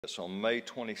On May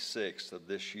 26th of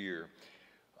this year,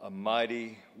 a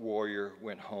mighty warrior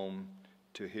went home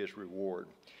to his reward.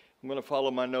 I'm going to follow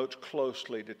my notes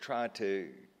closely to try to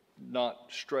not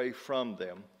stray from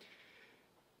them.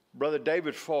 Brother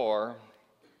David Pharr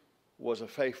was a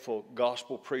faithful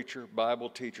gospel preacher, Bible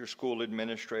teacher, school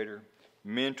administrator,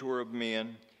 mentor of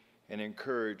men, and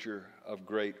encourager of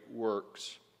great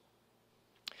works.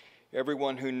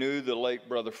 Everyone who knew the late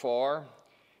Brother Pharr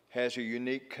has a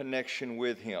unique connection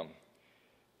with him.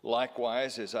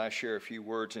 Likewise, as I share a few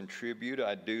words in tribute,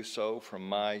 I do so from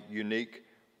my unique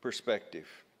perspective.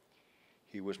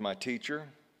 He was my teacher,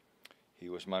 he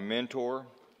was my mentor,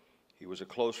 he was a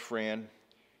close friend,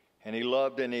 and he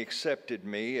loved and he accepted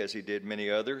me as he did many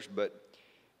others, but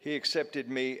he accepted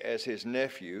me as his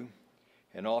nephew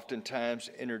and oftentimes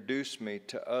introduced me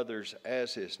to others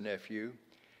as his nephew.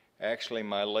 Actually,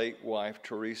 my late wife,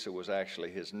 Teresa, was actually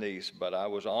his niece, but I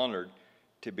was honored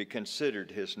to be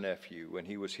considered his nephew. When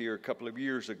he was here a couple of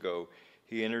years ago,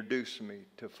 he introduced me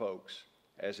to folks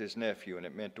as his nephew, and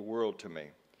it meant the world to me.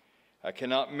 I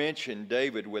cannot mention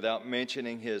David without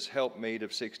mentioning his helpmate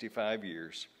of 65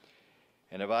 years.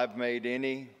 And if I've made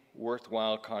any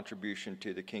worthwhile contribution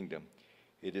to the kingdom,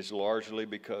 it is largely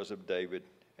because of David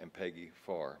and Peggy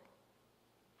Pharr.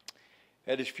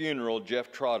 At his funeral,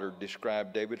 Jeff Trotter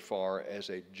described David Pharr as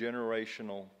a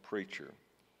generational preacher.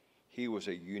 He was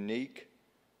a unique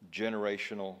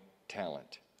generational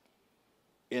talent.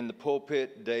 In the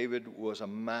pulpit, David was a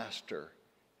master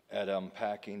at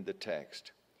unpacking the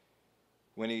text.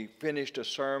 When he finished a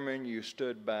sermon, you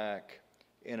stood back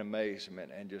in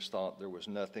amazement and just thought there was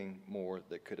nothing more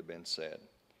that could have been said.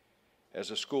 As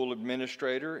a school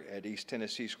administrator at East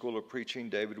Tennessee School of Preaching,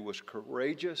 David was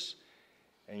courageous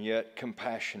and yet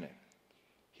compassionate.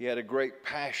 He had a great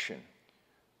passion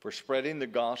for spreading the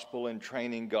gospel and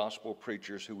training gospel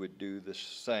preachers who would do the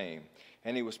same.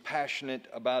 And he was passionate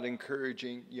about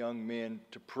encouraging young men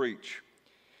to preach.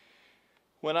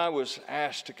 When I was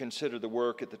asked to consider the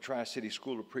work at the Tri-City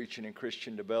School of Preaching and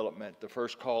Christian Development, the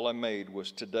first call I made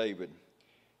was to David.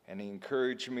 And he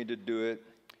encouraged me to do it.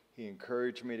 He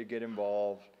encouraged me to get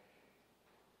involved.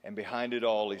 And behind it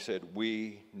all, he said,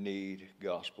 we need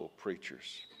gospel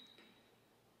preachers.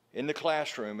 In the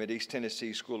classroom at East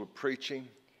Tennessee School of Preaching,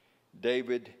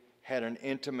 David had an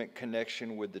intimate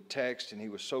connection with the text, and he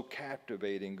was so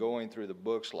captivating going through the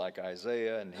books like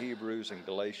Isaiah and Hebrews and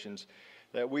Galatians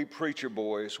that we preacher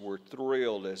boys were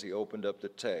thrilled as he opened up the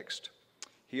text.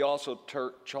 He also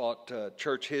taught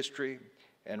church history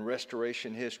and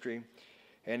restoration history.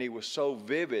 And he was so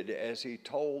vivid as he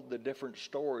told the different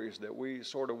stories that we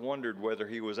sort of wondered whether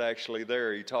he was actually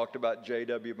there. He talked about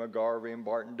J.W. McGarvey and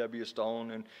Barton W. Stone,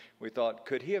 and we thought,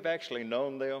 could he have actually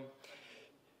known them?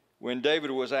 When David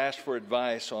was asked for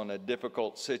advice on a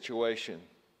difficult situation,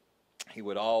 he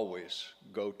would always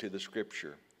go to the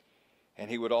Scripture. And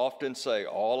he would often say,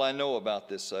 all I know about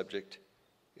this subject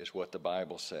is what the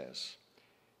Bible says.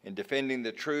 In defending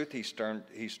the truth, he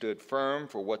stood firm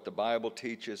for what the Bible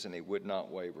teaches, and he would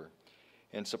not waver.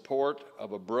 In support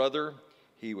of a brother,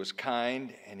 he was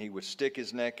kind, and he would stick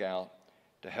his neck out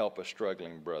to help a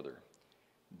struggling brother.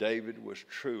 David was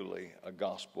truly a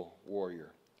gospel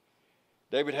warrior.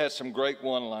 David had some great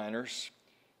one-liners.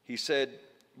 He said,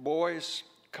 boys,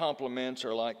 compliments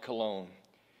are like cologne.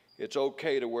 It's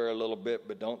okay to wear a little bit,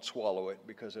 but don't swallow it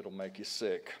because it'll make you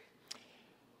sick.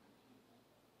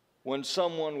 When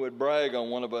someone would brag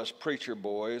on one of us preacher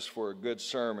boys for a good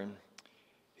sermon,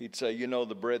 he'd say, you know,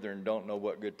 the brethren don't know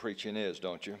what good preaching is,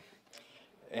 don't you?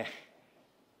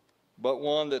 But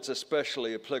one that's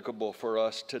especially applicable for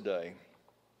us today.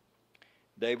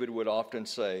 David would often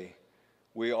say,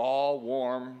 we all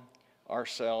warm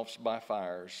ourselves by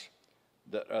fires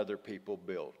that other people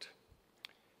built.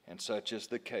 And such is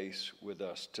the case with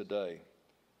us today.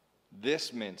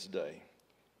 This Men's Day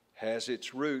has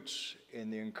its roots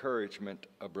in the encouragement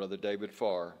of Brother David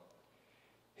Pharr.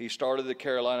 He started the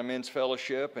Carolina Men's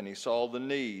Fellowship, and he saw the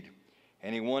need,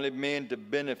 and he wanted men to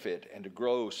benefit and to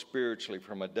grow spiritually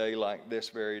from a day like this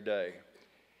very day.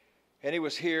 And he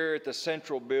was here at the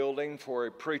Central Building for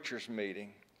a preacher's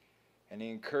meeting, and he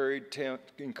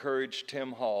encouraged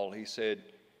Tim Hall. He said,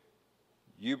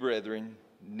 you brethren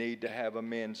need to have a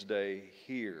Men's Day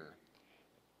here.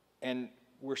 And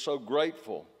we're so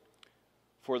grateful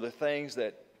for the things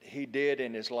that he did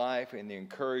in his life and the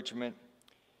encouragement.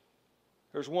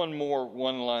 There's one more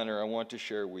one-liner I want to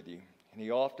share with you. And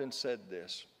he often said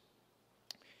this,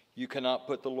 you cannot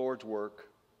put the Lord's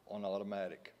work on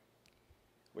automatic.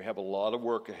 We have a lot of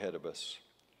work ahead of us,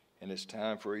 and it's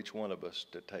time for each one of us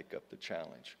to take up the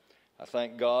challenge. I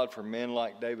thank God for men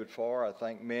like David Pharr. I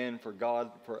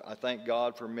thank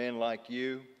God for men like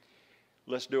you.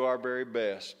 Let's do our very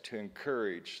best to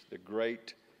encourage the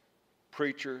great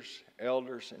preachers,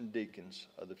 elders, and deacons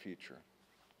of the future.